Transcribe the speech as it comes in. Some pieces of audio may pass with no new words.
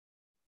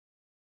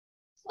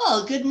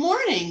Well, good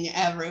morning,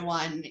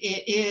 everyone.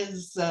 It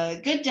is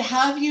good to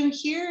have you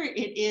here.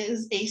 It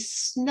is a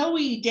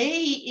snowy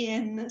day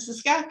in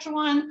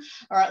Saskatchewan,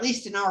 or at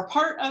least in our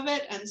part of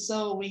it. And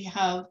so we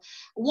have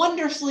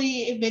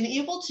wonderfully been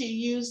able to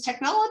use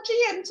technology.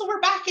 And so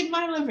we're back in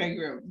my living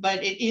room.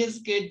 But it is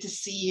good to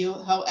see you,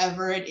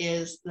 however it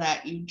is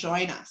that you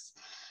join us.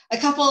 A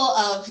couple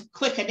of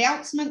quick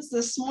announcements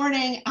this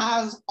morning,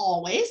 as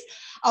always.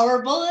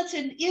 Our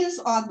bulletin is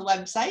on the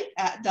website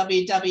at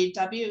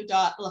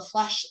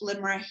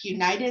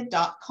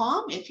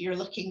www.lafleche-limerickunited.com if you're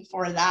looking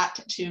for that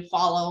to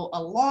follow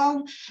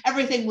along.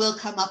 Everything will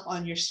come up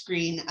on your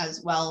screen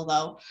as well,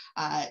 though,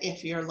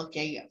 if you're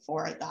looking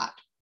for that.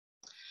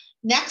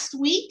 Next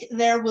week,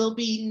 there will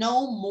be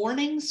no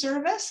morning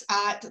service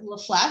at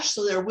Lafleche,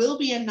 so there will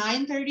be a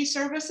 9:30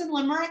 service in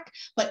Limerick,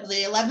 but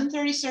the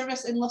 11:30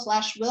 service in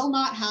Lafleche will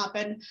not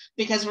happen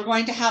because we're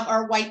going to have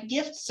our white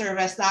gift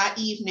service that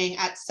evening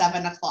at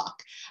 7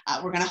 o'clock.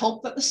 We're going to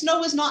hope that the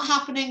snow is not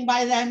happening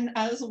by then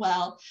as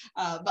well,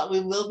 but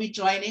we will be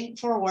joining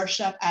for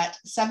worship at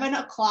 7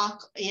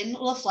 o'clock in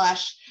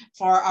Lafleche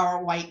for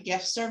our white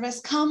gift service.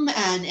 Come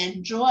and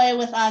enjoy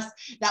with us.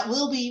 That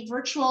will be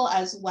virtual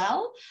as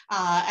well,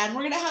 and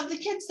we're going to have the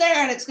kids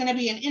there, and it's going to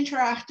be an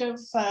interactive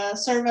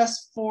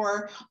service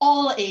for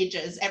all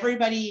ages.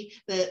 Everybody,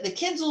 the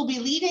kids will be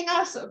leading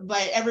us,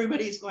 but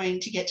everybody's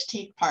going to get to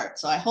take part.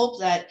 So I hope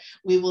that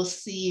we will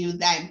see you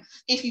then.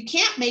 If you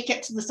can't make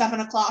it to the 7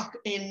 o'clock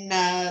in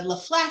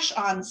Lafleche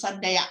on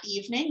Sunday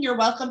evening, you're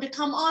welcome to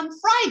come on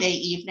Friday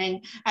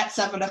evening at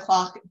 7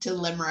 o'clock to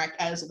Limerick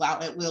as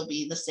well. It will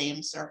be the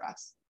same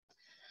service.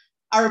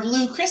 Our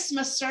Blue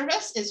Christmas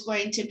service is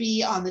going to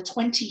be on the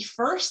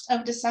 21st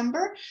of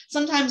December.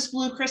 Sometimes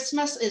Blue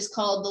Christmas is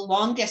called the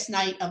longest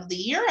night of the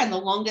year, and the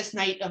longest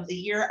night of the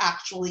year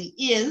actually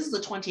is the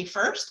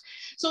 21st.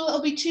 So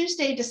it'll be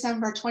Tuesday,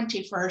 December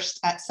 21st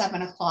at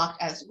 7 o'clock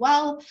as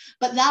well,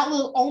 but that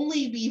will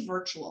only be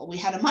virtual. We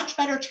had a much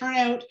better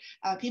turnout.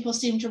 People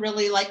seem to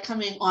really like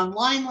coming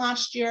online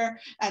last year,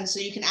 and so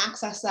you can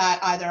access that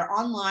either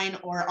online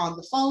or on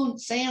the phone,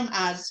 same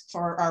as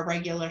for our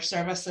regular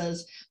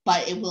services,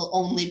 but it will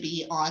only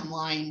be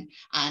online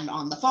and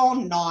on the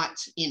phone, not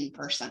in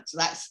person. So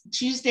that's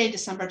Tuesday,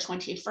 December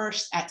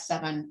 21st at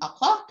 7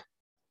 o'clock.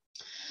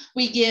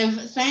 We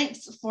give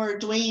thanks for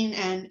Dwayne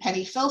and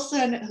Penny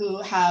Filson,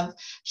 who have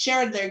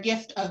shared their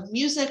gift of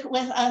music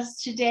with us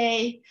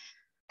today.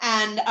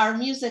 And our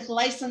music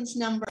license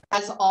number,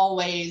 as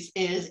always,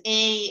 is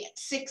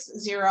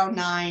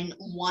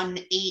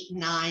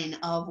A609189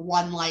 of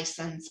One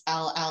License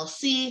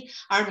LLC.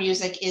 Our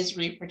music is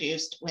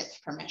reproduced with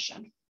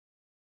permission.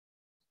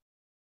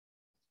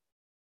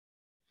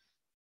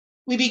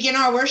 We begin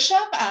our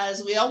worship,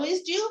 as we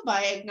always do,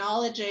 by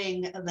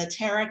acknowledging the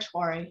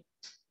territory.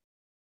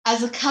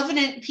 As a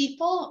covenant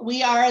people,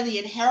 we are the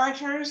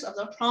inheritors of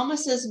the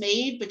promises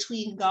made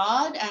between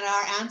God and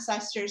our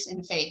ancestors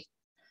in faith.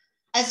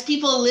 As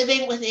people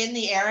living within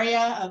the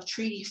area of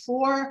Treaty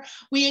 4,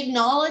 we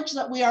acknowledge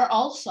that we are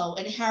also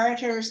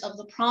inheritors of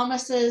the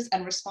promises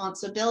and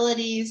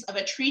responsibilities of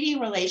a treaty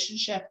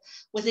relationship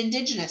with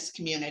Indigenous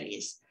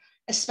communities,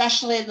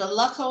 especially the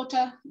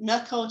Lakota,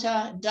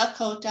 Nakota,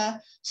 Dakota,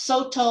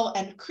 Saulteaux,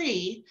 and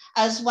Cree,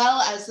 as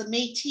well as the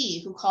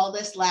Métis who call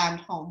this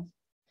land home.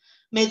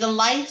 May the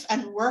life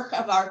and work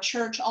of our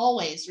church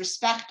always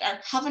respect our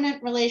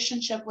covenant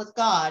relationship with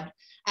God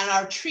and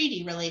our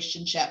treaty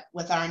relationship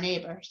with our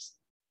neighbors.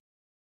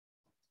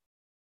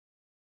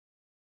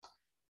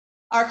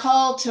 Our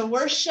call to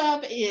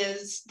worship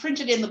is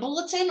printed in the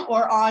bulletin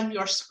or on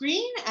your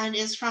screen and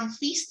is from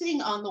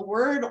Feasting on the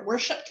Word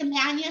Worship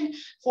Companion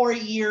for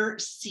Year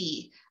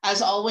C.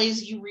 As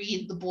always, you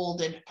read the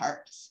bolded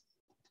parts.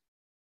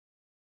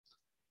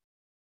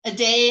 A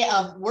day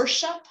of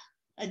worship,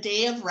 a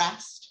day of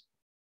rest,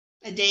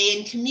 a day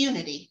in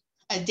community,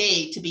 a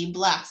day to be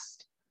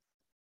blessed,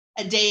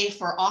 a day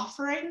for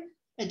offering,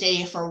 a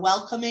day for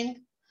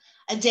welcoming,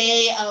 a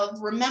day of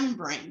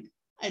remembering,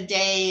 a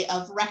day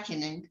of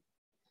reckoning.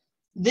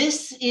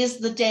 This is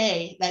the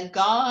day that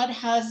God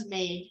has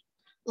made.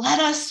 Let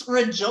us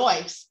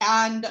rejoice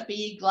and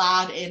be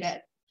glad in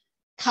it.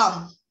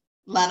 Come,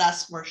 let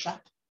us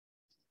worship.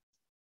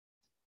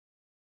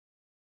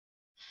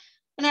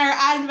 And our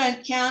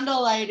Advent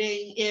candle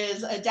lighting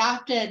is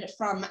adapted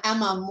from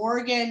Emma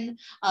Morgan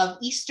of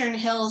Eastern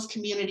Hills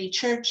Community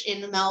Church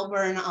in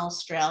Melbourne,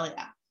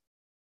 Australia.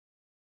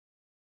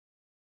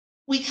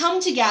 We come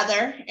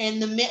together in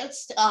the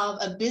midst of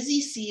a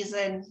busy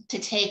season to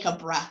take a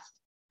breath,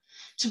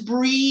 to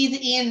breathe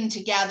in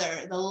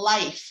together the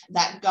life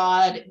that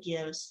God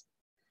gives,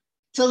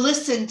 to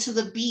listen to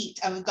the beat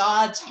of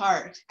God's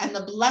heart and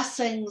the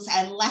blessings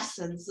and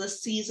lessons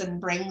this season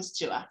brings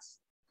to us.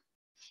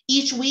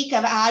 Each week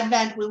of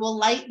Advent, we will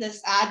light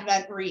this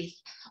Advent wreath.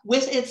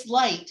 With its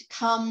light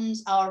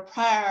comes our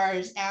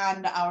prayers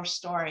and our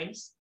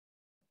stories.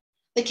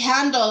 The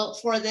candle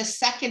for this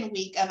second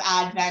week of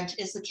Advent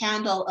is the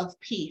candle of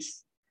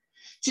peace.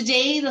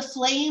 Today, the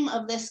flame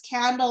of this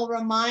candle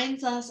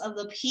reminds us of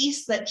the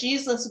peace that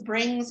Jesus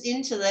brings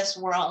into this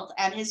world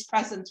and his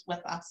presence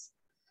with us.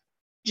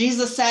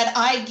 Jesus said,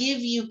 I give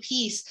you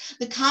peace,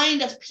 the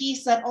kind of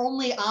peace that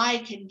only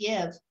I can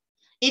give.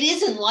 It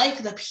isn't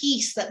like the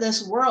peace that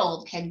this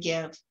world can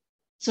give.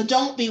 So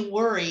don't be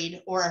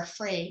worried or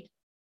afraid.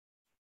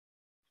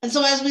 And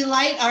so as we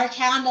light our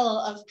candle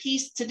of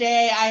peace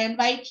today, I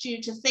invite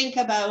you to think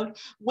about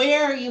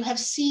where you have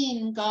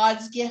seen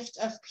God's gift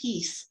of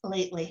peace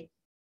lately.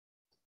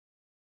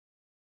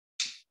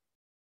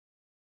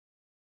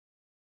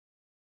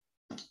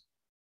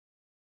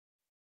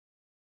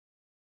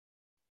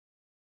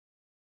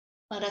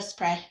 Let us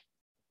pray.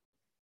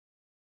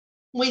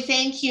 We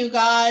thank you,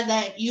 God,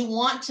 that you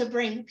want to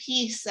bring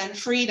peace and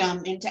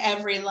freedom into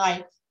every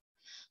life.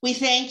 We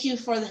thank you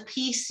for the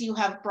peace you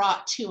have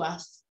brought to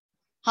us.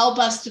 Help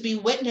us to be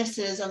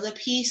witnesses of the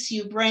peace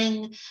you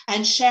bring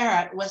and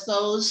share it with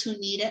those who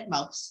need it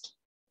most.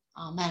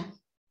 Amen.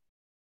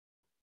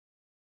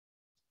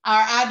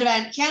 Our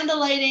Advent candle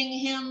lighting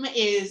hymn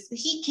is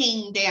He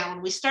Came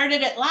Down. We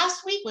started it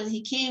last week with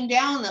He Came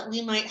Down that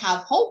we might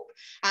have hope.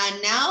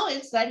 And now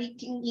it's that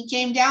he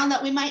came down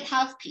that we might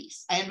have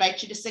peace. I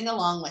invite you to sing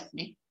along with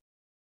me.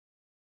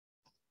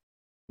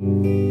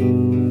 Came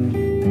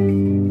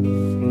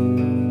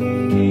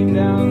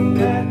down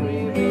that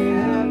we may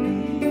have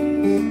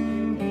peace.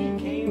 He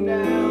came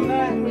down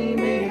that we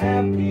may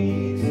have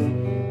peace.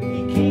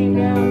 He came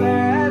down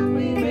that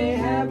we may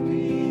have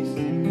peace.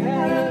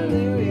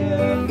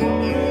 Hallelujah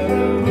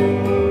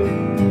forevermore.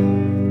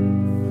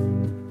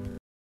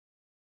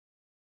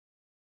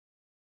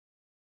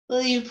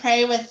 Will you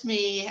pray with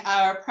me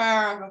our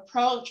prayer of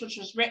approach, which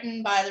was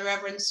written by the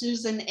Reverend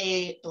Susan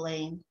A.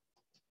 Blaine.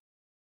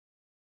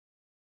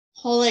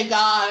 Holy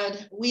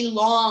God, we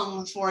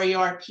long for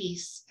your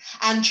peace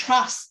and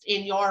trust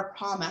in your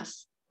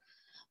promise.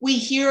 We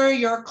hear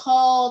your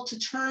call to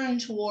turn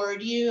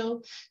toward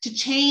you, to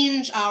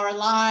change our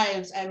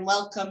lives and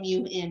welcome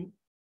you in.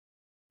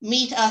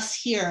 Meet us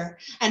here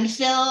and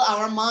fill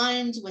our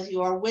minds with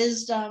your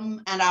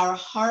wisdom and our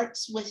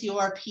hearts with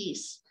your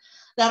peace,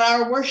 that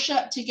our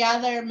worship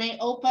together may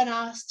open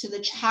us to the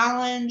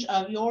challenge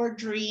of your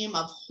dream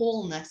of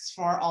wholeness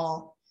for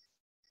all.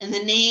 In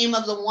the name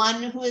of the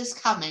one who is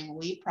coming,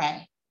 we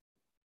pray.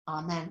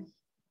 Amen.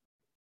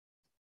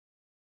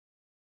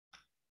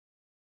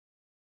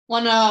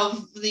 One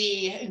of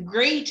the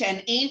great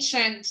and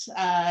ancient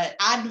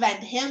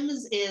Advent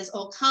hymns is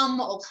O Come,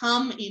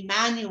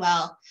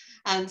 Emmanuel.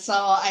 And so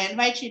I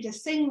invite you to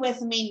sing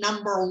with me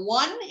number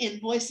 1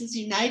 in Voices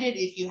United.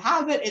 If you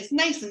have it, it's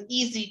nice and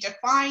easy to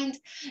find.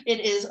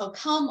 It is O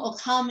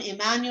Come,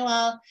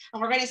 Emmanuel.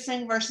 And we're going to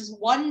sing verses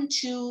 1,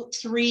 2,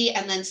 3,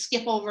 and then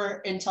skip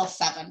over until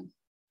 7.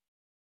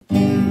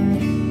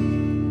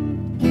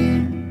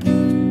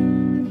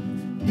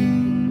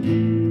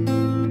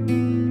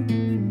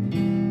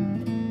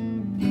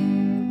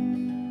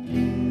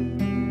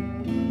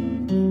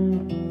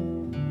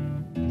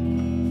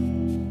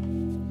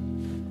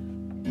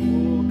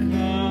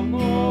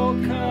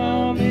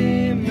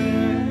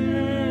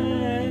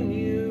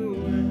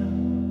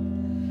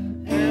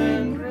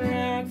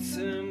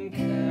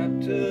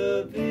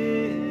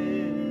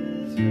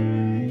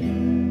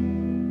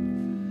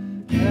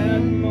 Israel.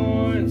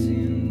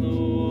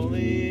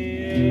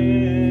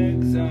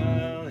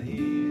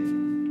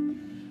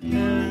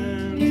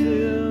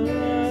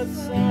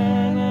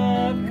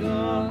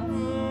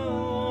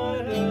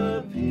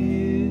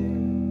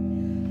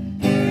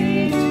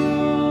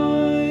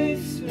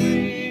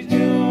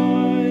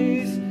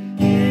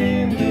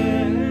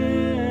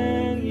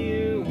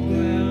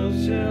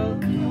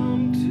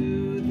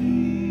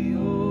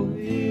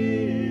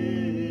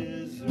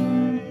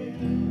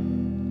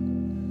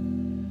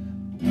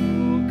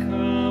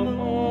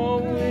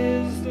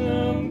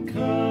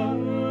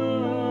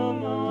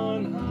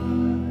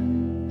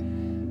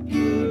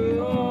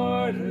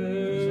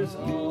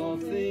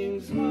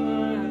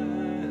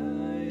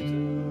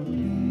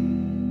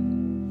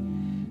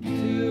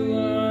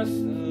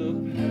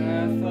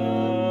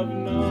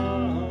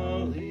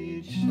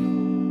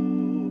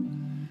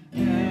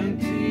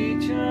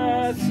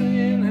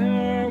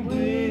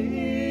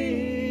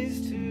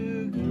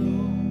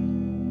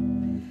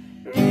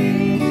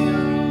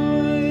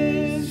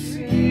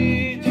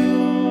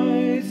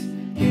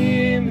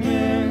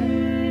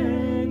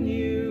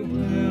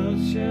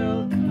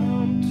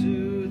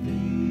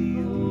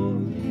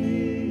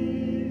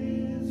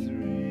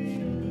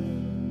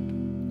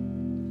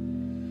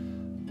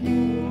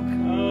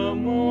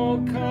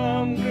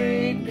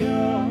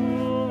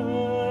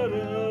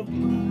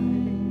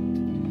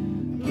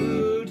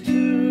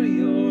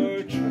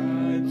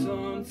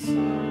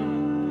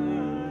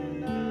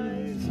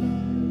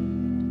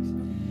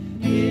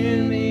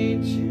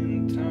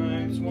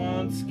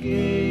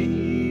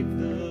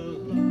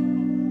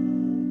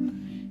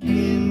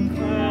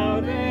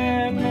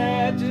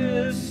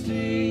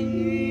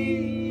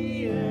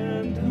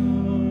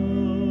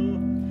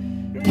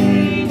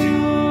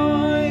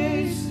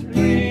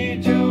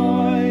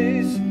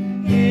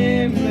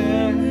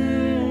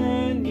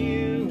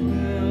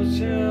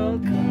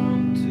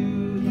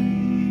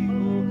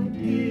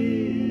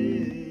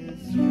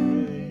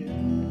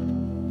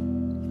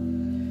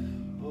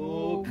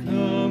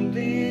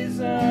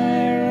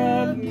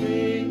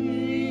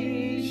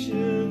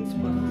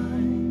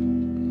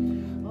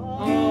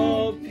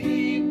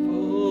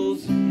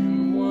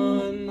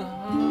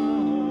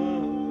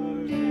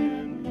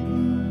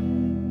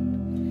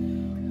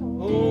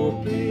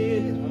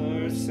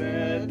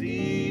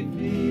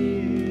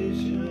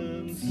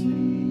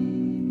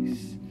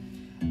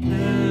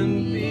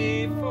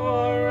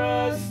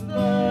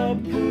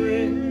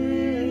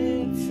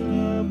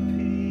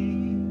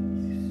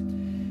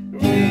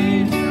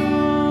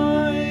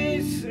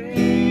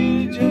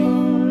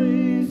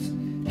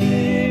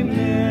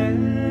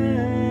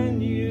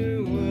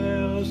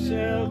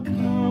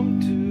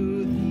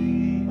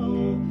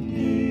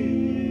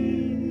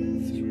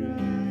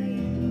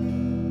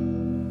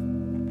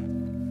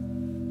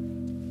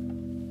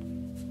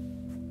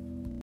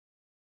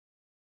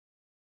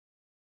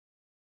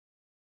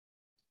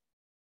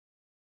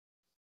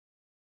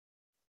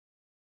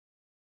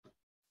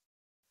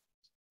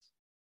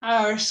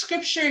 Our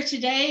scripture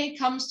today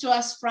comes to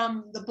us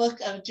from the book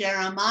of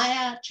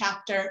Jeremiah,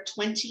 chapter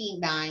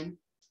 29.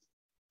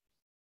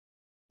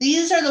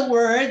 These are the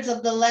words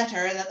of the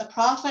letter that the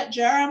prophet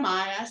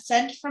Jeremiah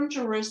sent from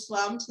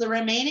Jerusalem to the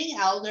remaining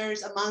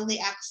elders among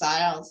the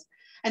exiles,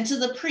 and to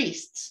the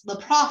priests, the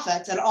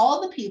prophets, and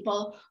all the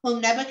people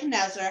whom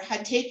Nebuchadnezzar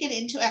had taken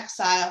into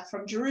exile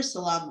from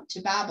Jerusalem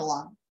to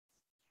Babylon.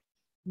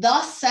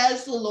 Thus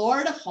says the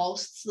Lord of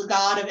hosts, the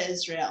God of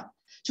Israel,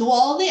 to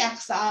all the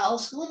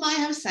exiles whom I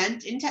have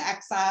sent into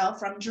exile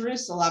from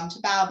Jerusalem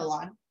to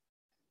Babylon: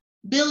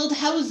 build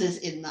houses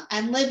in them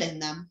and live in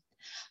them.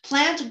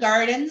 Plant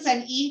gardens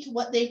and eat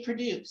what they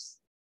produce.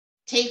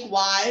 Take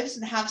wives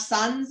and have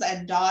sons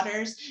and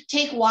daughters.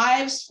 Take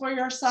wives for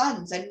your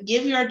sons and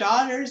give your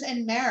daughters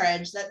in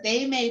marriage, that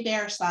they may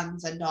bear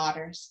sons and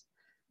daughters.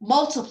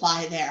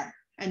 Multiply there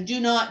and do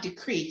not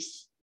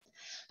decrease.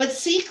 But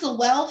seek the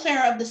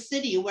welfare of the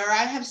city where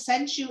I have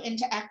sent you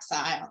into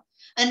exile,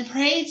 and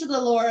pray to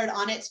the Lord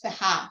on its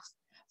behalf,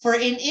 for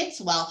in its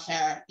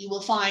welfare you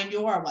will find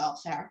your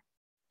welfare.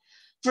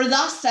 For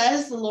thus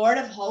says the Lord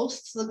of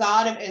hosts, the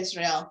God of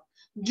Israel,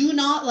 do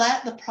not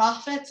let the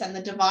prophets and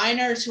the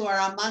diviners who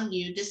are among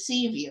you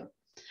deceive you,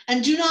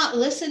 and do not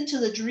listen to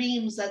the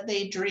dreams that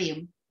they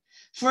dream.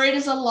 For it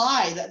is a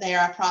lie that they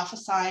are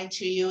prophesying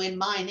to you in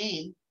my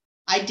name.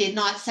 I did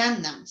not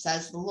send them,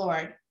 says the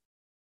Lord.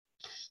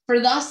 For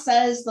thus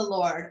says the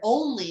Lord,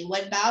 only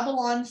when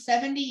Babylon's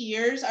 70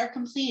 years are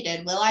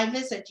completed will I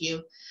visit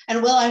you,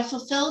 and will I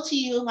fulfill to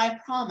you my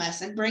promise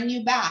and bring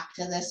you back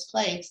to this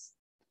place.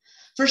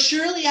 For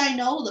surely I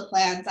know the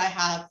plans I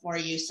have for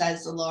you,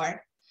 says the Lord,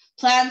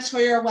 plans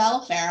for your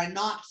welfare and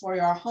not for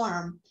your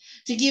harm,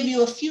 to give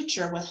you a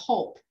future with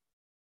hope.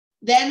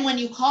 Then when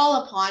you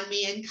call upon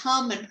me and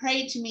come and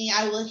pray to me,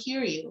 I will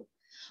hear you.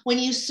 When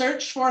you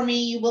search for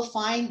me, you will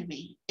find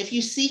me. If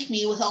you seek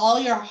me with all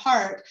your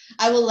heart,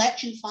 I will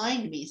let you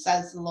find me,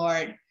 says the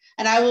Lord.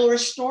 And I will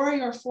restore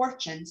your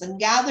fortunes and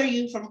gather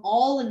you from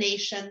all the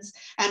nations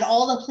and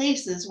all the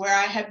places where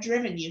I have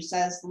driven you,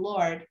 says the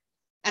Lord.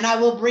 And I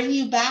will bring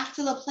you back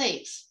to the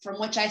place from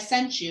which I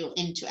sent you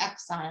into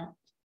exile.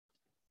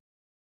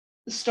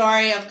 The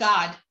story of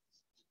God.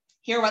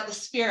 Hear what the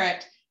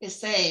Spirit is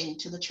saying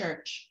to the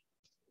church.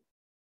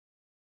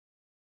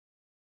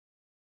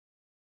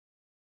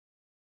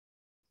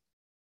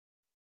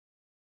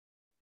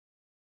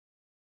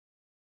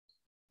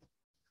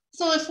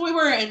 So if we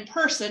were in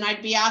person,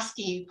 I'd be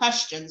asking you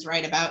questions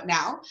right about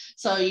now.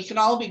 So you can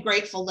all be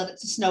grateful that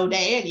it's a snow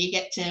day and you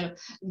get to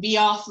be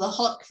off the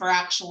hook for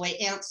actually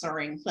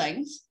answering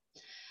things.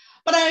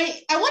 But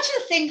I want you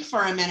to think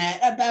for a minute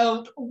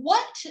about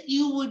what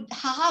you would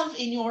have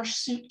in your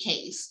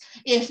suitcase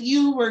if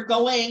you were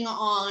going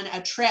on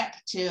a trip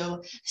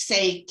to,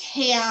 say,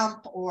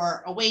 camp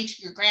or away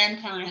to your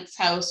grandparents'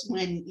 house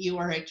when you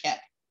were a kid.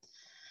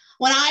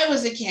 When I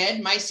was a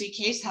kid, my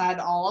suitcase had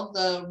all of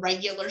the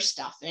regular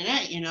stuff in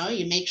it. You know,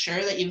 you make sure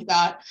that you've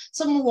got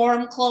some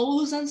warm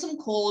clothes and some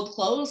cold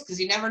clothes, because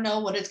you never know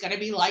what it's going to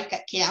be like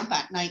at camp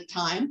at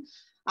nighttime.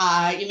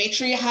 You make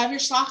sure you have your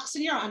socks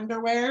and your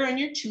underwear and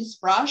your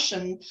toothbrush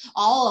and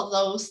all of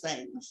those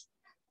things.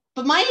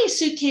 But my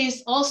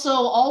suitcase also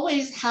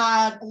always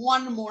had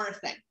one more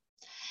thing.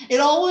 It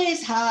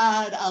always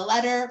had a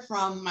letter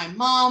from my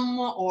mom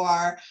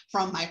or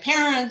from my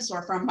parents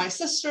or from my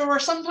sister, or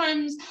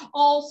sometimes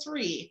all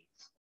three.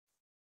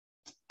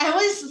 I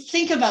always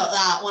think about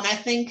that when I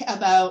think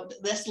about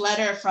this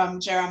letter from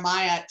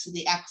Jeremiah to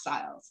the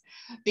exiles,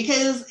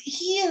 because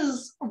he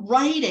is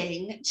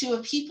writing to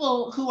a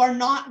people who are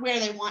not where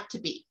they want to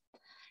be.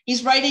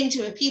 He's writing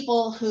to a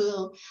people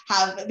who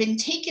have been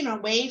taken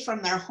away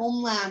from their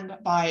homeland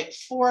by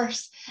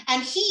force,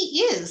 and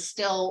he is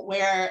still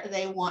where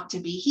they want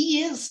to be.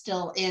 He is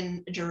still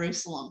in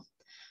Jerusalem.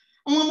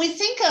 And when we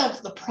think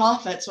of the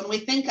prophets, when we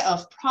think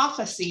of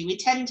prophecy, we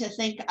tend to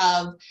think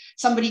of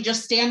somebody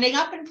just standing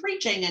up and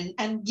preaching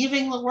and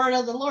giving the word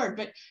of the Lord.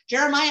 But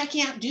Jeremiah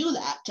can't do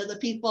that to the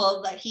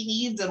people that he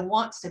needs and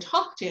wants to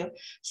talk to.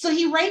 So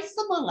he writes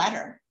them a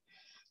letter.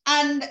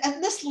 And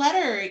this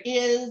letter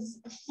is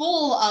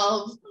full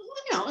of,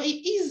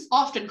 he's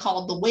often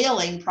called the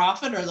wailing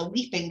prophet or the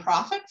weeping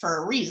prophet for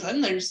a reason.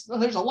 There's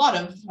a lot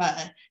of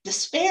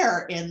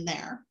despair in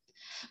there.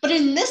 But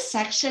in this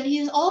section,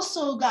 he's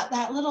also got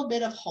that little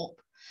bit of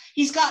hope.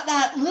 He's got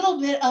that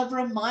little bit of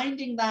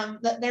reminding them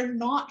that they're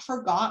not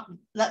forgotten,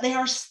 that they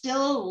are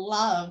still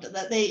loved,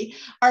 that they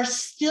are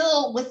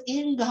still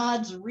within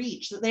God's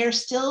reach, that they are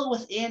still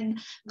within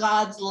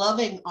God's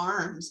loving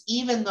arms,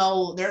 even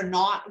though they're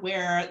not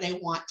where they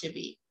want to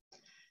be.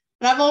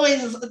 And I've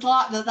always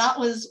thought that that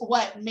was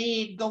what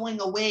made going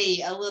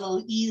away a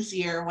little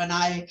easier when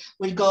I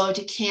would go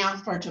to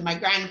camp or to my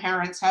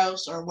grandparents'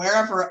 house or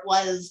wherever it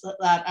was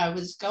that I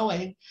was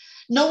going,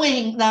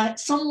 knowing that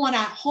someone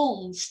at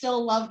home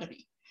still loved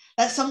me,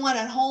 that someone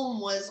at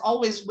home was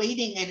always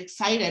waiting and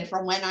excited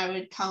for when I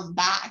would come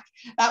back.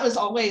 That was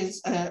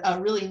always a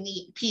really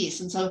neat piece.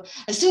 And so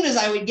as soon as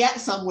I would get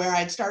somewhere,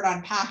 I'd start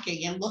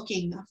unpacking and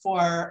looking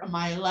for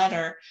my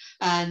letter.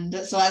 And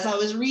so as I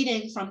was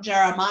reading from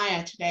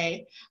Jeremiah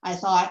today, I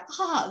thought,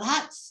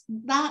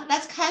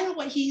 that's kind of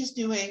what he's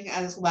doing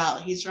as well.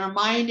 He's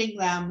reminding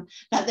them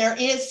that there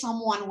is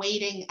someone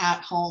waiting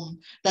at home,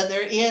 that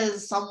there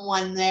is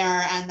someone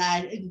there, and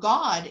that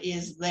God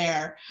is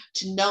there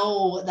to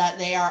know that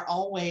they are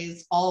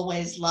always,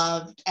 always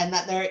loved, and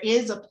that there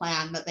is a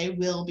plan that they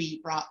will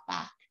be brought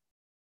back.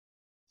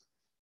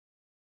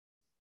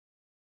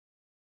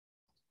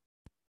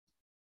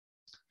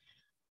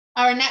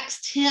 Our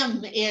next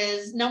hymn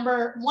is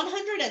number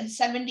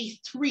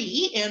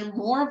 173 in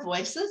More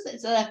Voices.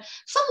 It's a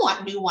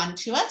somewhat new one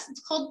to us.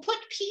 It's called Put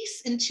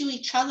Peace into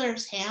Each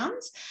Other's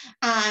Hands.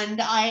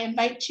 And I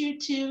invite you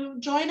to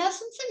join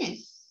us in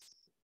singing.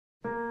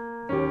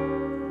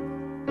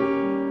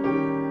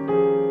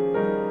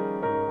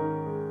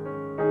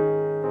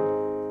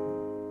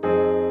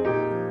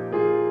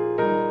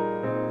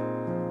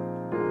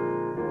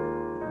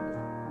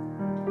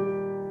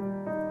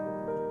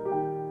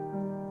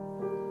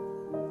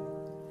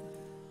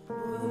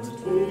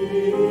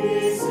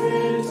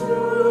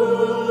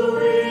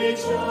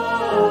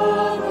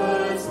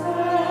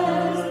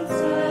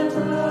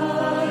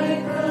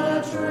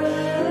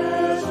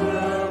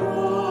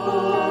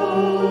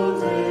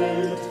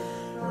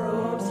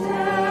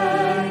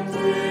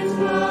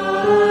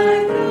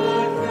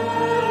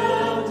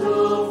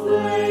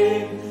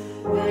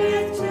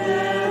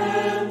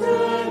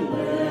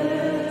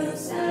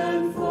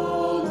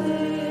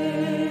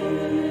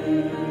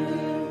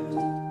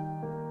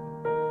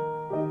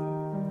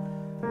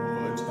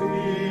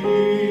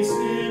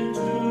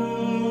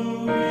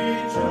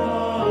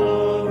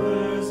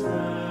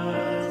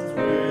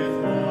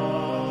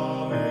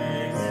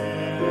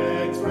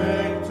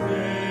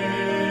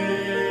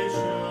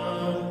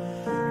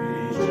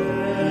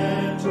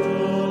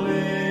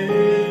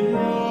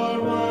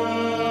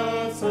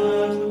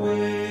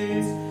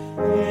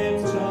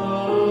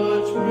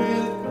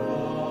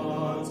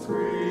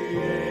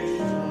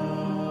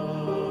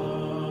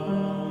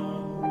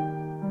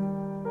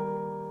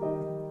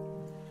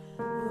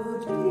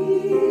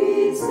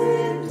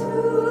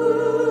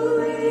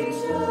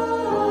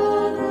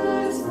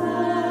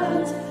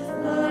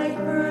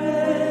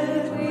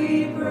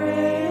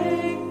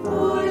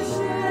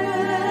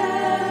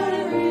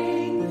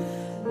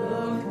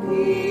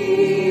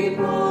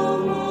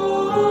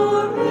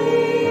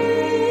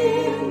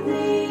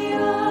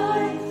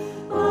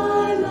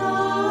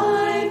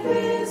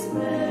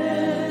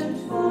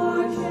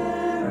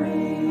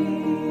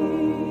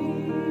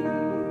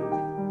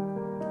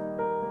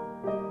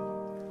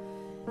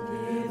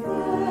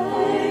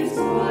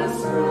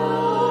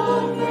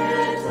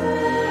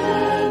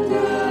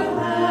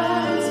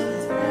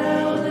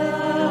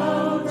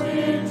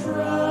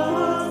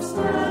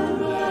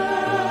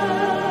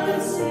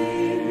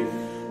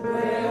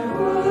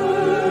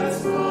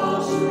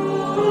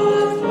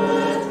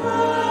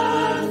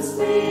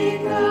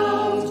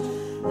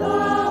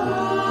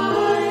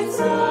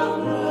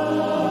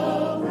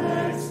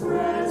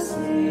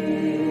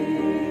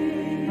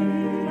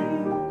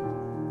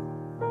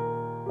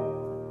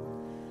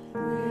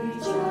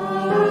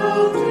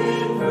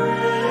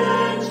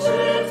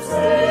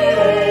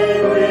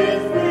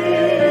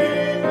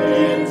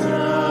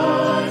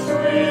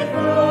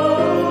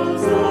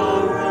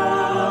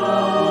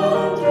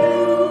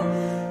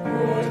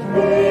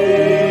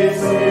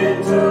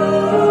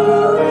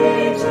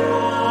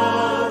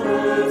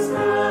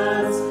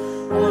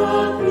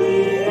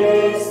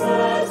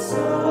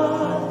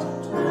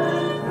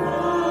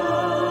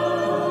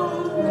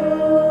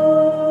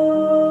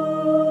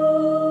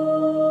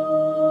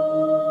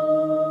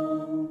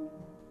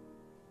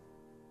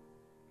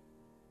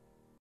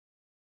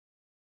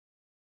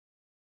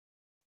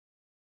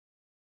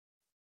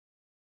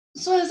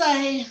 So as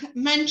I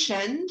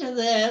mentioned,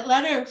 the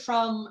letter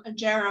from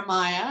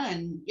Jeremiah,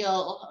 and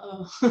you'll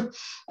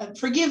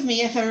forgive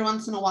me if every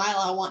once in a while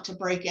I want to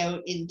break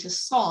out into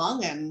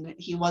song, and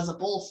he was a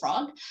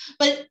bullfrog,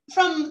 but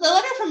the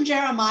letter from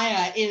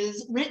Jeremiah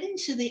is written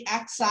to the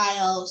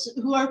exiles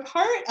who are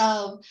part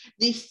of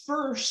the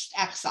first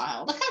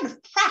exile, the kind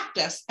of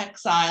practice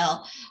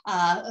exile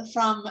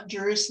from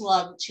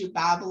Jerusalem to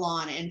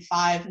Babylon in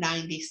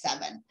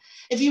 597.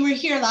 If you were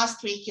here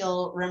last week,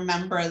 you'll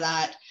remember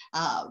that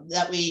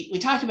we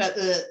talked about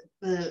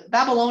the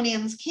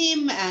Babylonians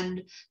came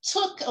and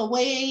took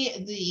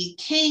away the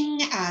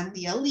king and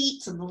the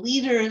elites and the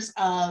leaders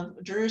of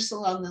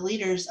Jerusalem, the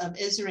leaders of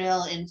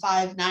Israel in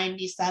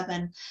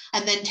 597.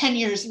 And then 10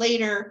 years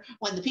later,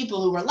 when the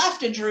people who were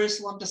left in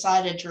Jerusalem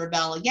decided to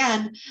rebel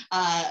again,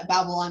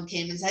 Babylon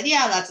came and said,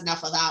 yeah, that's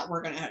enough of that.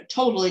 We're going to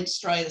totally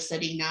destroy the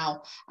city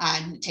now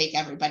and take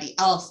everybody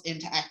else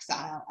into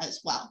exile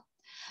as well.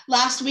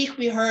 Last week,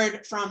 we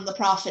heard from the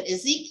prophet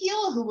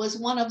Ezekiel, who was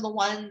one of the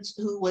ones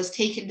who was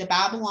taken to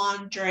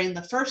Babylon during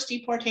the first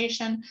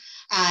deportation,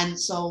 and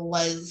so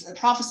was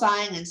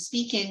prophesying and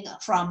speaking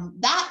from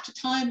that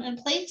time and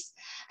place.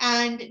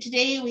 And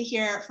today we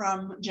hear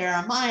from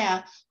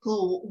Jeremiah,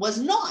 who was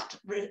not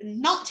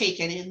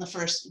taken in the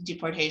first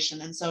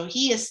deportation. And so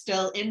he is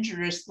still in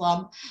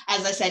Jerusalem.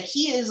 As I said,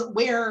 he is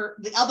where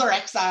the other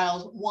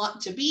exiles want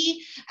to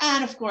be.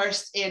 And of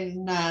course,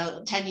 in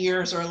 10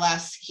 years or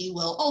less, he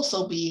will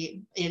also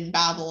be in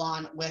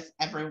Babylon with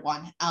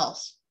everyone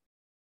else.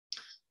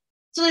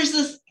 So there's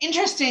this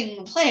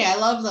interesting play. I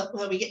love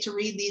that we get to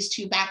read these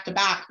two back to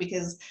back,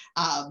 because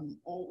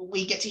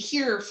we get to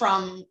hear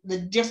from the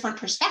different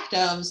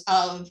perspectives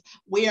of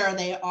where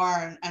they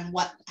are and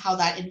how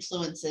that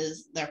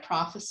influences their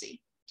prophecy.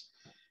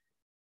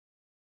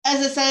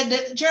 As I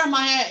said,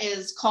 Jeremiah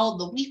is called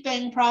the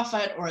weeping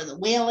prophet or the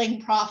wailing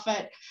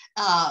prophet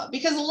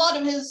because a lot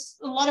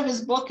of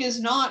his book is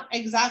not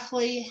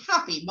exactly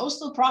happy.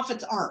 Most of the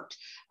prophets aren't.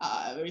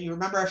 You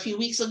remember a few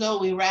weeks ago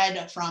we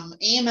read from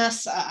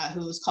Amos,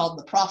 who is called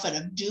the prophet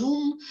of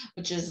doom,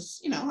 which is,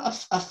 you know,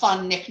 a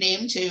fun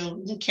nickname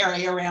to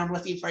carry around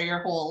with you for your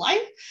whole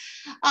life.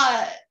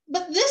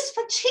 But this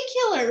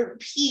particular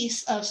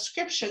piece of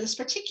scripture, this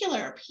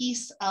particular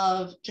piece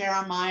of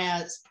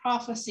Jeremiah's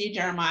prophecy,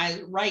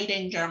 Jeremiah's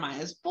writing,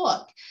 Jeremiah's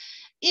book,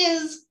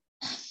 it's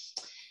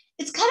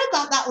kind of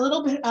got that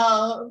little bit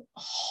of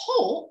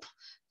hope,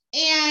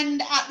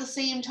 and at the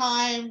same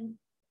time,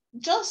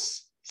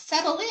 just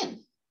settle in.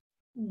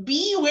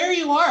 Be where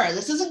you are.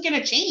 This isn't going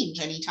to change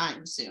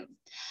anytime soon.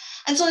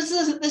 And so it's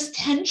this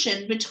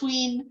tension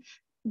between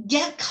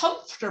get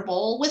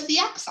comfortable with the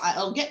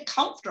exile, get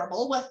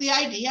comfortable with the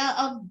idea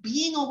of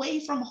being away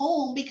from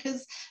home,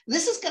 because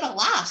this is going to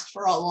last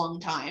for a long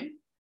time.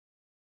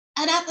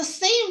 And at the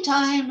same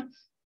time,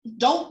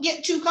 don't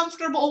get too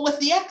comfortable with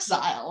the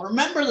exile.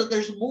 Remember that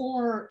there's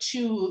more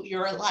to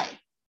your life.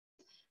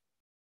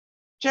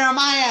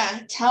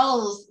 Jeremiah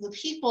tells the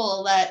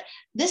people that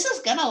this is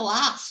going to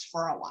last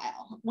for a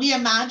while. We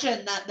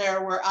imagine that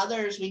there were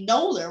others, we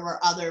know there were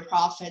other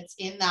prophets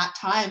in that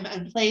time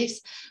and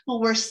place who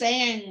were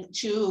saying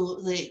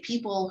to the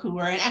people who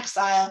were in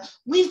exile,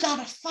 we've got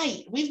to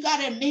fight, we've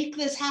got to make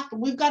this happen,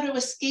 we've got to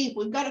escape,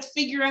 we've got to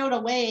figure out a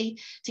way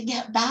to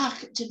get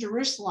back to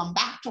Jerusalem,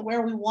 back to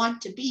where we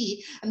want to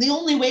be. And the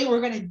only way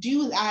we're going to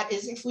do that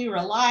is if we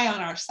rely on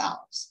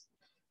ourselves.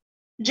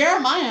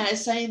 Jeremiah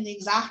is saying the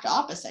exact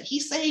opposite.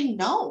 He's saying,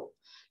 no,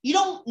 you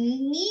don't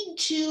need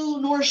to,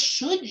 nor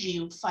should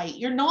you fight.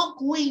 You're not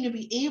going to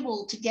be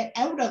able to get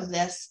out of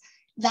this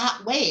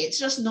that way. It's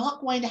just not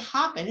going to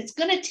happen. It's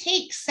going to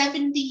take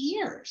 70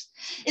 years.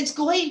 It's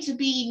going to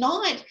be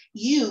not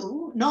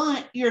you,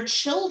 not your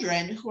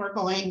children who are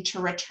going to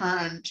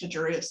return to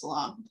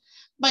Jerusalem,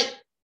 but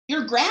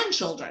your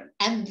grandchildren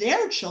and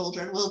their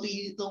children will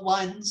be the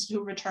ones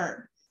who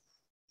return.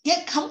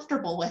 Get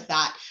comfortable with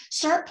that.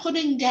 Start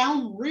putting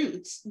down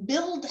roots,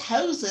 build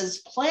houses,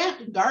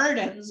 plant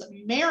gardens,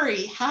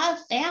 marry,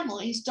 have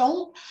families.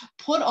 Don't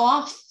put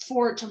off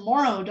for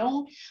tomorrow.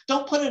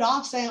 Don't put it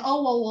off saying,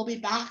 oh, well, we'll be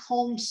back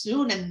home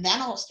soon and then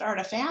I'll start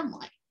a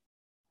family.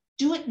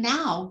 Do it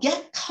now.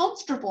 Get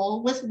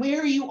comfortable with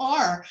where you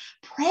are.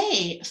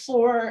 Pray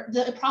for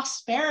the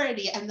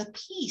prosperity and the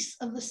peace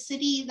of the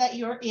city that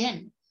you're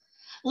in.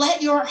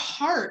 Let your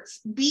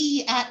hearts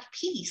be at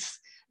peace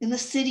in the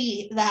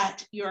city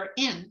that you're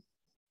in.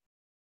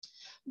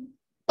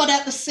 But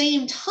at the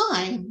same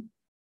time,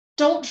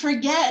 don't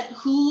forget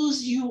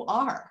whose you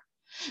are.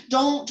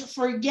 Don't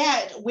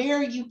forget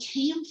where you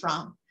came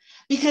from,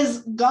 because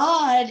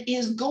God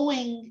is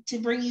going to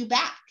bring you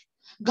back.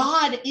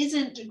 God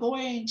isn't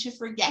going to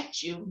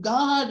forget you.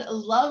 God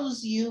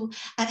loves you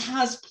and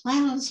has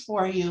plans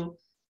for you.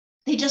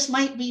 They just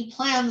might be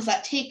plans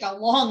that take a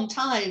long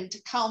time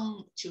to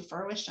come to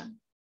fruition.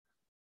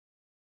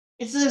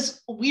 It's this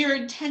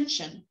weird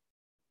tension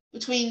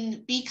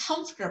between be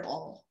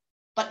comfortable,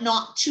 but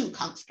not too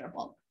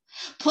comfortable.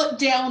 Put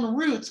down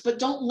roots, but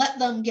don't let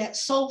them get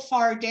so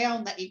far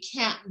down that you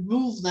can't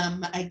move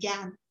them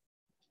again.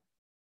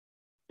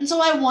 And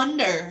so I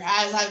wonder,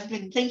 as I've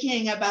been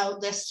thinking about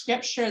this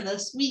scripture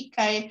this week,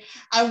 I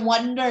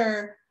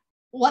wonder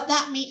what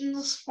that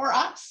means for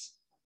us.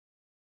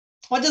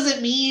 What does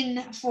it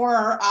mean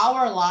for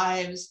our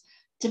lives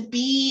to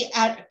be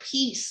at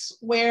peace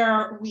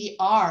where we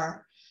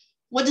are?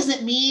 What does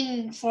it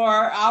mean for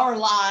our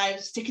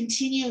lives to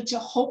continue to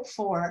hope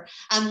for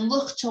and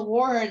look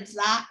towards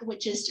that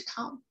which is to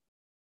come?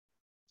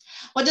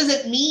 What does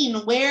it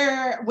mean?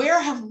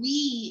 Where have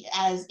we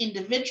as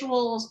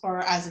individuals or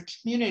as a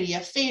community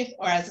of faith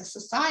or as a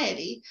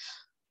society,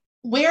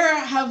 where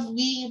have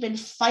we been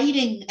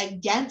fighting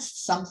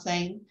against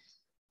something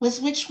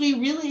with which we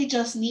really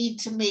just need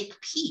to make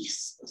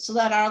peace so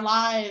that our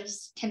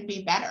lives can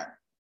be better?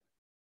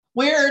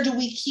 Where do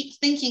we keep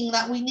thinking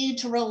that we need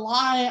to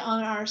rely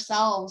on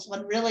ourselves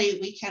when really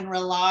we can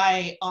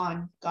rely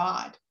on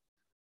God?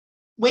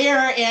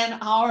 Where in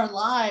our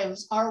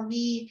lives are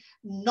we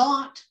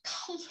not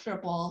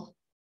comfortable,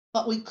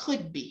 but we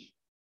could be?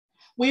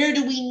 Where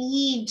do we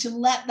need to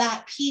let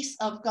that peace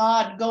of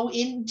God go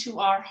into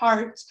our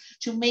hearts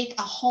to make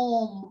a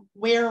home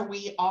where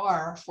we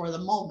are for the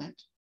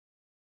moment?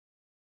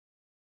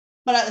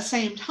 But at the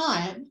same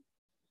time,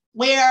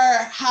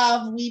 where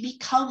have we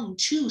become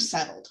too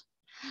settled?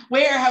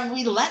 Where have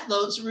we let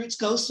those roots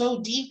go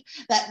so deep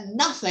that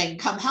nothing,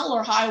 come hell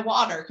or high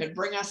water, could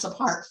bring us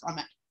apart from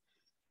it?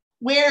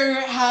 Where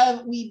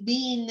have we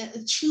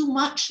been too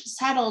much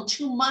settled,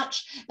 too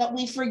much that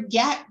we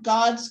forget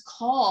God's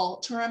call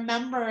to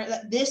remember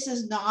that this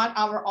is not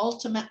our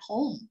ultimate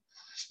home?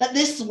 That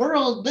this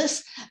world,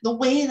 the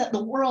way that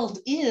the world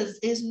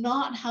is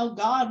not how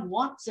God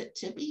wants it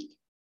to be.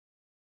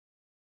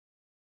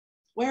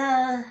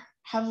 Where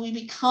have we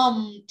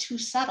become too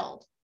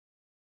settled?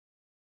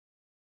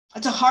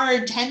 It's a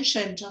hard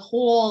tension to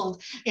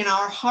hold in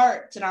our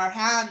hearts, in our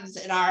hands,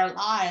 in our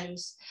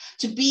lives,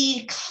 to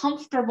be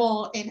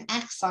comfortable in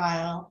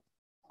exile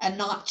and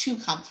not too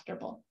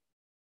comfortable.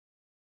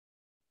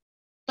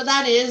 But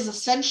that is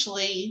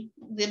essentially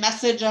the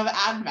message of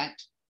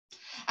Advent.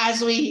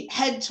 As we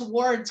head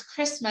towards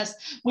Christmas,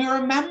 we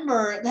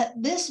remember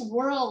that this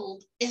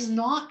world is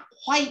not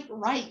quite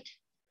right.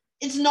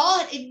 It's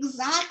not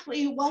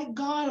exactly what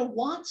God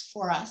wants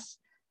for us.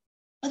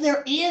 But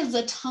there is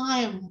a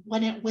time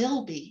when it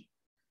will be.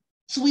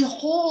 So we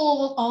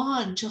hold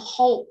on to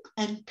hope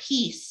and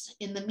peace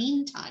in the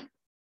meantime.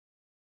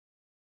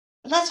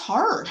 But that's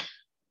hard.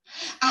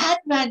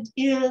 Advent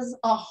is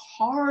a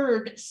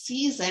hard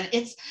season.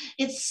 It's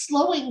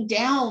slowing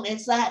down.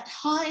 It's that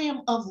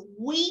time of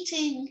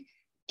waiting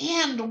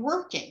and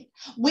working,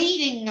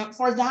 waiting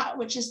for that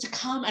which is to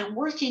come and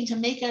working to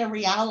make it a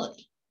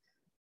reality.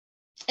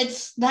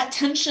 It's that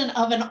tension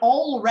of an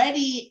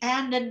already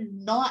and a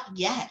not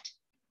yet.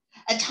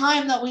 A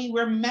time that we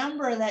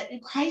remember that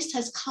Christ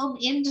has come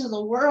into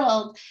the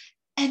world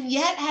and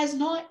yet has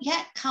not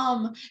yet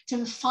come to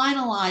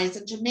finalize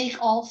and to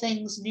make all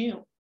things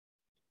new.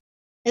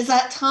 It's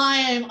that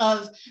time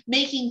of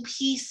making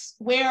peace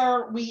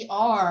where we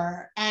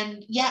are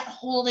and yet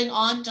holding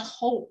on to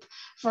hope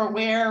for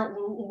where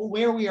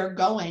we are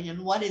going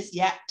and what is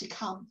yet to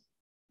come.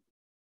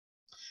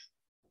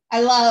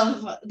 I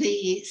love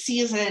the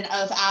season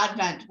of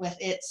Advent with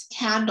its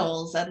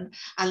candles and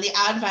the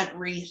Advent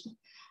wreath.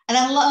 And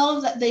I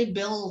love that they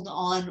build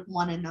on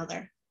one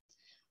another.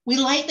 We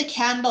light the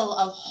candle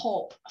of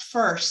hope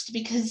first,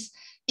 because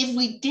if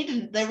we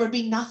didn't, there would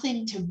be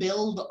nothing to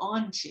build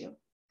onto.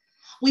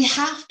 We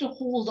have to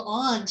hold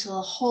on to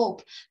the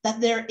hope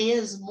that there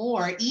is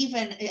more,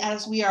 even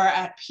as we are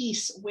at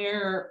peace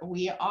where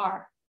we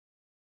are.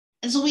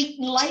 And so we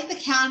light the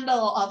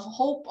candle of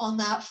hope on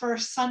that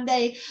first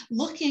Sunday,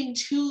 looking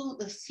to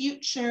the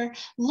future,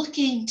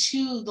 looking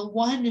to the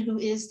one who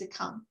is to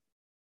come.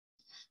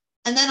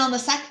 And then on the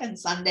second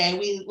Sunday,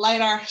 we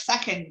light our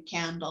second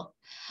candle.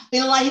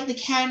 We light the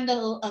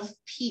candle of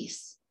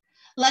peace,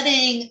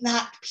 letting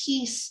that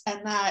peace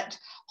and that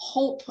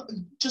hope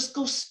just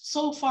go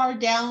so far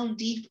down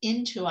deep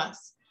into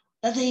us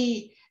that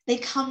they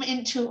come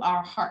into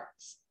our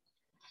hearts.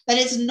 That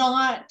it's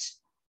not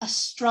a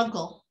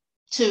struggle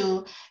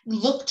to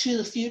look to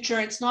the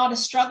future. It's not a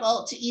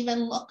struggle to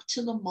even look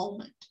to the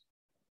moment.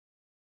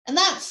 And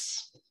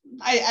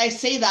I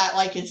say that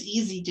like it's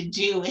easy to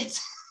do. It's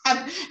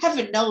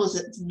heaven knows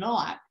it's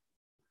not.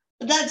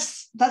 But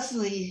that's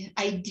the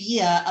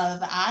idea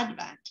of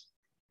Advent,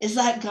 is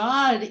that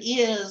God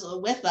is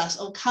with us.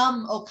 Oh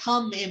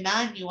come,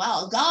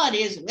 Emmanuel. God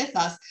is with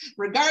us,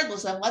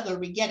 regardless of whether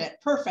we get it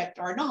perfect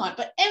or not.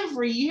 But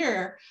every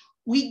year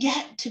we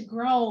get to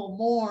grow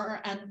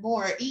more and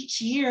more.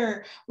 Each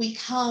year we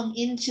come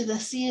into the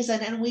season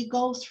and we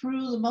go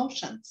through the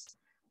motions.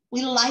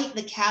 We light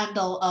the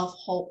candle of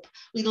hope.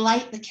 We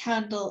light the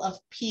candle of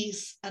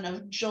peace and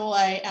of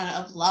joy and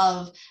of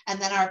love, and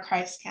then our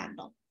Christ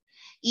candle.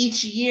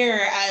 Each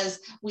year as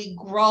we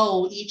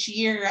grow, each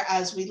year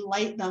as we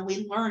light them,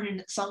 we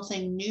learn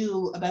something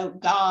new about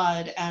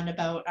God and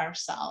about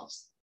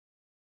ourselves.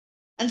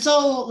 And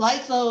so,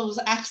 like those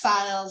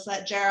exiles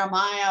that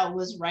Jeremiah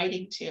was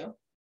writing to,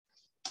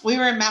 we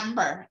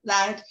remember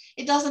that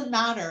it doesn't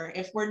matter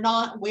if we're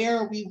not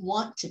where we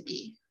want to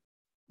be.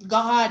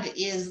 God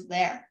is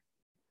there.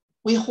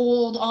 We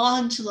hold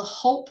on to the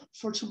hope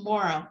for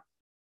tomorrow,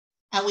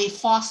 and we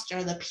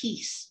foster the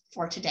peace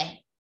for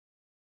today.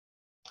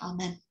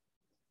 Amen.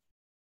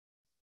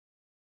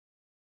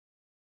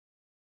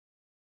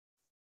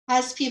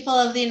 As people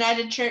of the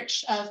United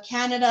Church of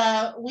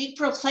Canada, we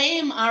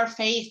proclaim our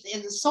faith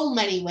in so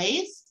many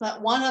ways,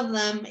 but one of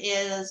them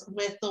is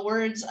with the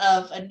words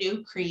of a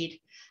new creed.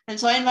 And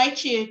so I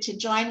invite you to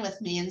join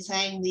with me in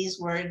saying these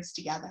words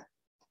together.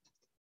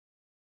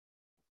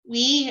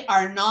 We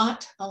are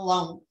not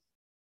alone.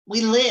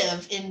 We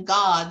live in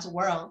God's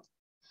world.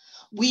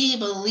 We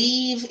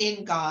believe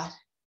in God,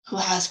 who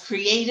has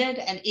created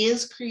and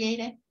is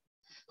created,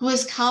 who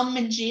has come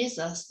in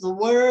Jesus, the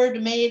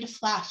Word made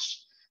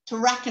flesh, to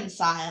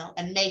reconcile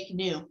and make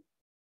new,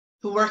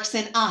 who works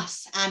in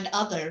us and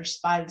others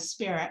by the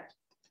Spirit.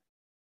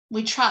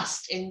 We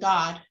trust in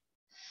God.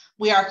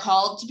 We are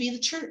called to be the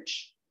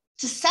church,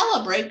 to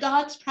celebrate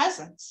God's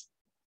presence,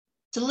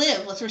 to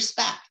live with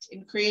respect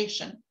in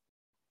creation,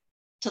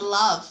 to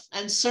love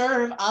and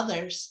serve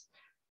others,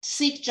 to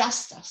seek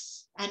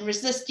justice and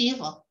resist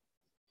evil,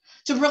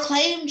 to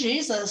proclaim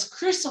Jesus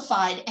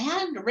crucified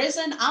and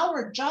risen,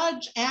 our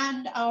judge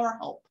and our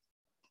hope.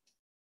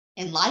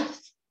 In life,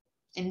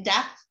 in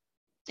death,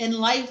 in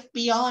life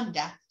beyond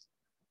death,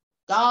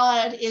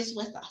 God is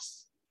with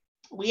us.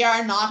 We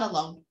are not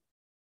alone.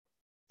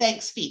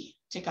 Thanks be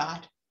to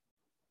God.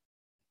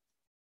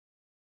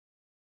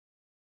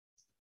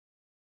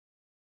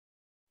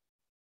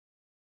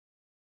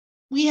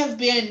 We have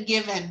been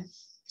given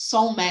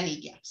so many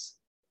gifts.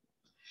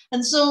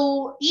 And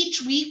so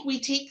each week we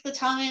take the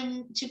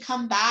time to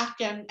come back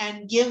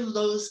and give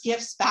those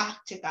gifts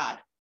back to God.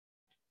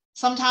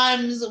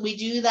 Sometimes we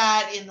do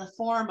that in the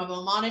form of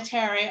a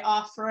monetary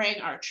offering,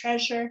 our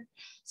treasure.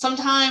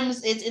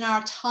 Sometimes it's in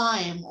our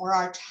time or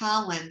our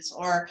talents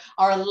or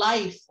our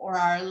life or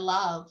our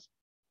love.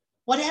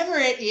 Whatever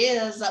it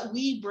is that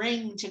we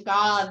bring to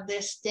God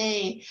this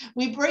day,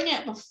 we bring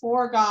it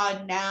before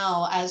God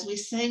now as we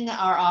sing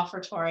our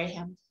offertory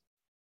hymn.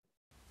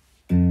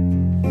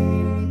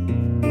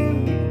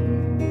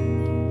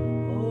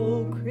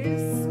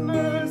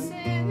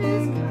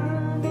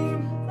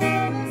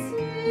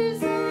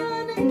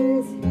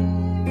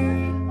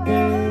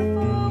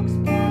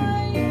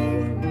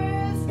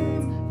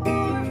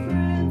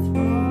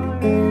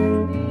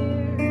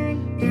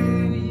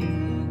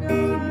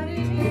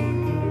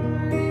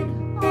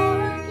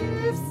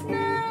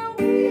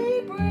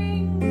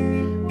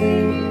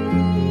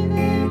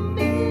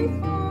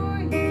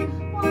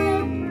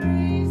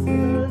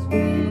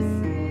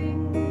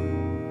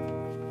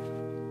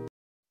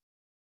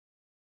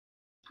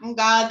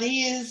 God,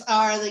 these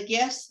are the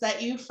gifts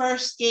that you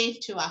first gave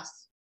to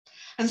us.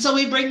 And so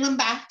we bring them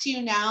back to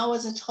you now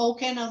as a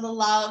token of the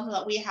love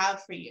that we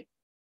have for you.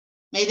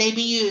 May they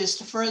be used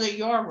to further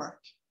your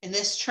work in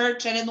this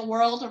church and in the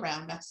world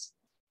around us.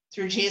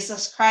 Through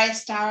Jesus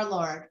Christ our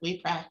Lord,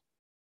 we pray.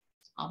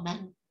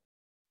 Amen.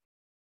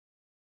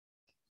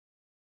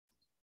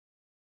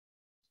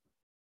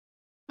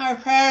 Our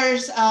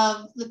prayers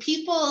of the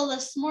people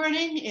this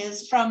morning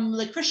is from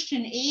the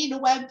Christian Aid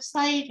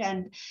website,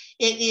 and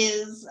it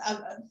is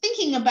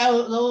thinking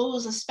about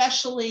those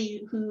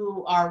especially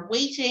who are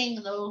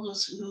waiting,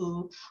 those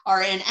who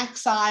are in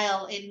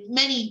exile in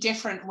many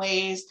different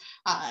ways,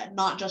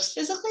 not just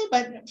physically,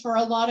 but for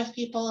a lot of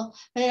people,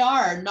 they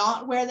are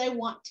not where they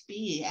want to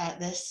be at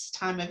this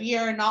time of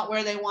year, not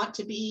where they want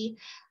to be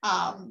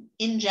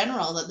in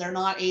general, that they're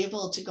not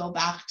able to go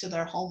back to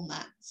their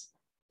homelands.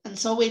 And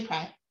so we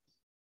pray.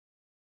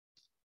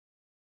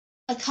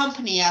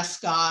 Accompany us,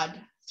 God,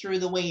 through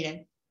the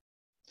waiting.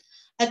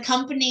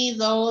 Accompany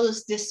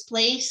those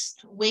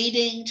displaced,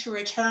 waiting to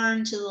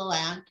return to the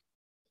land.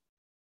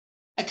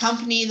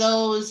 Accompany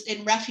those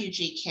in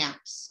refugee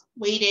camps,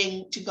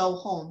 waiting to go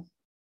home.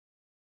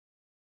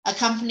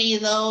 Accompany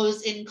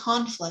those in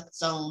conflict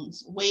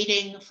zones,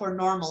 waiting for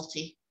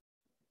normalcy.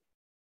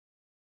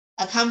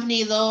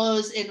 Accompany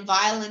those in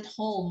violent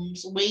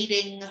homes,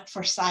 waiting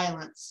for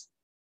silence.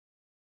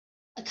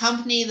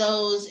 Accompany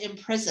those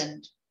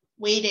imprisoned,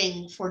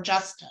 waiting for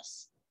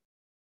justice.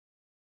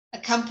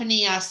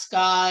 Accompany us,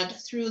 God,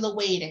 through the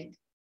waiting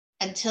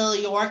until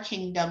your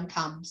kingdom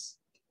comes.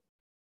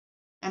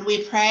 And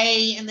we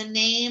pray in the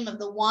name of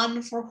the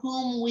one for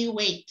whom we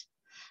wait,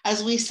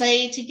 as we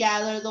say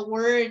together the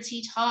words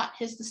he taught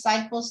his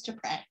disciples to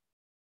pray.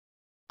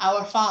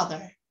 Our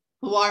Father,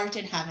 who art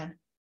in heaven,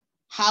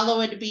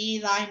 hallowed be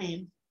thy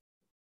name.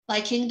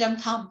 Thy kingdom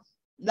come,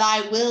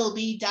 thy will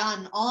be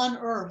done on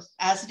earth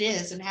as it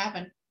is in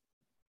heaven.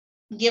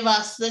 Give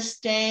us this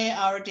day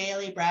our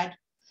daily bread,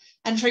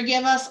 and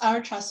forgive us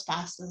our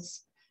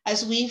trespasses,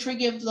 as we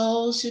forgive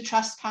those who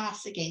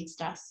trespass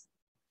against us.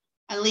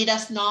 And lead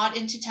us not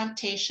into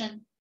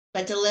temptation,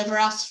 but deliver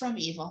us from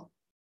evil.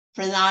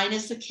 For thine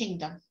is the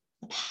kingdom,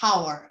 the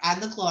power,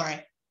 and the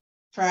glory,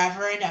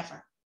 forever and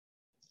ever.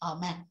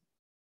 Amen.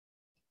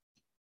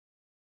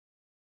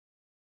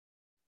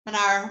 And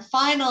our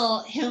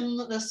final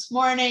hymn this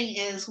morning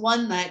is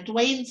one that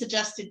Dwayne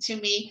suggested to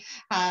me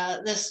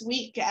this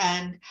week,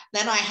 and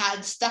then I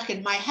had stuck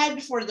in my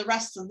head for the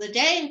rest of the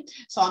day.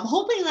 So I'm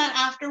hoping that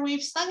after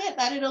we've sung it,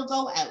 that it'll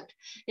go out.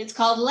 It's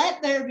called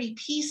Let There Be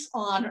Peace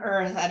on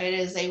Earth, and it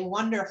is a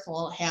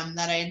wonderful hymn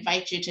that I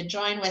invite you to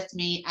join with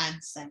me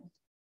and sing.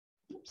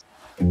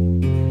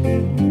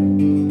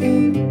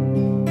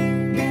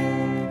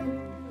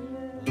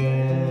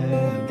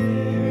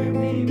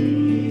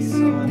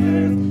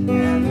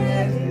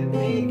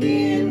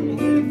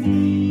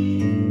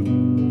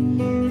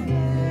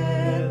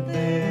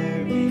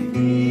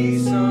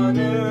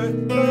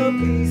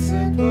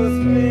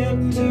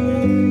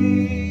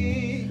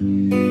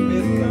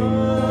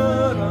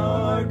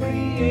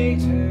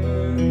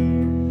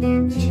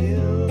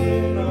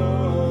 Children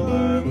all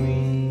are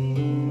we.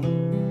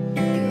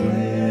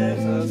 Let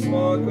us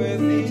walk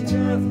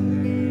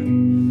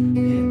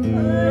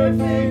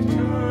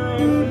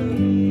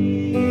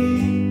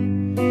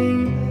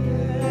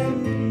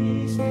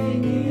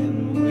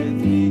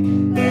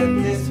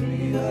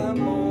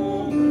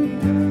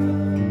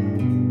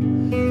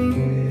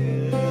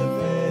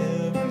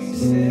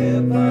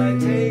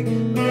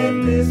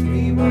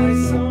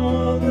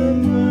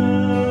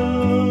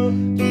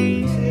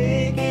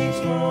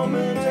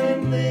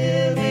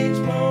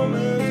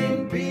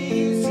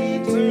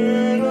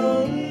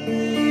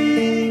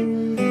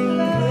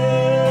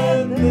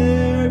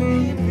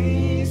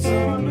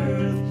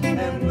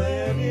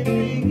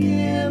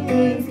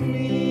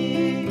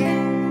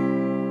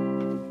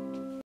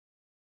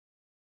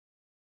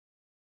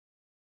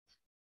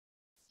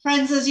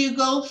Friends, as you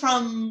go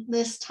from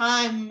this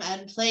time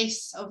and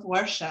place of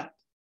worship,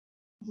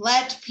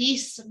 let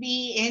peace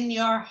be in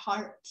your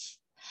hearts.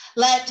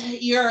 Let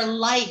your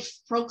life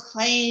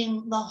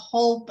proclaim the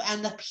hope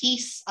and the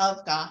peace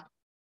of God.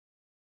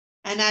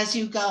 And as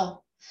you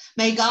go,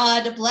 may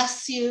God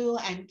bless you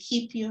and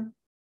keep you.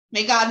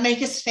 May God make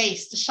his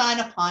face to shine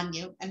upon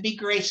you and be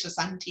gracious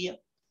unto you.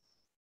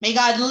 May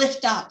God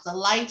lift up the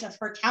light of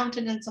her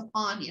countenance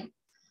upon you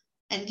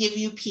and give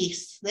you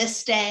peace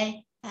this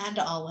day and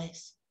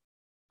always.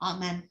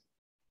 Amen.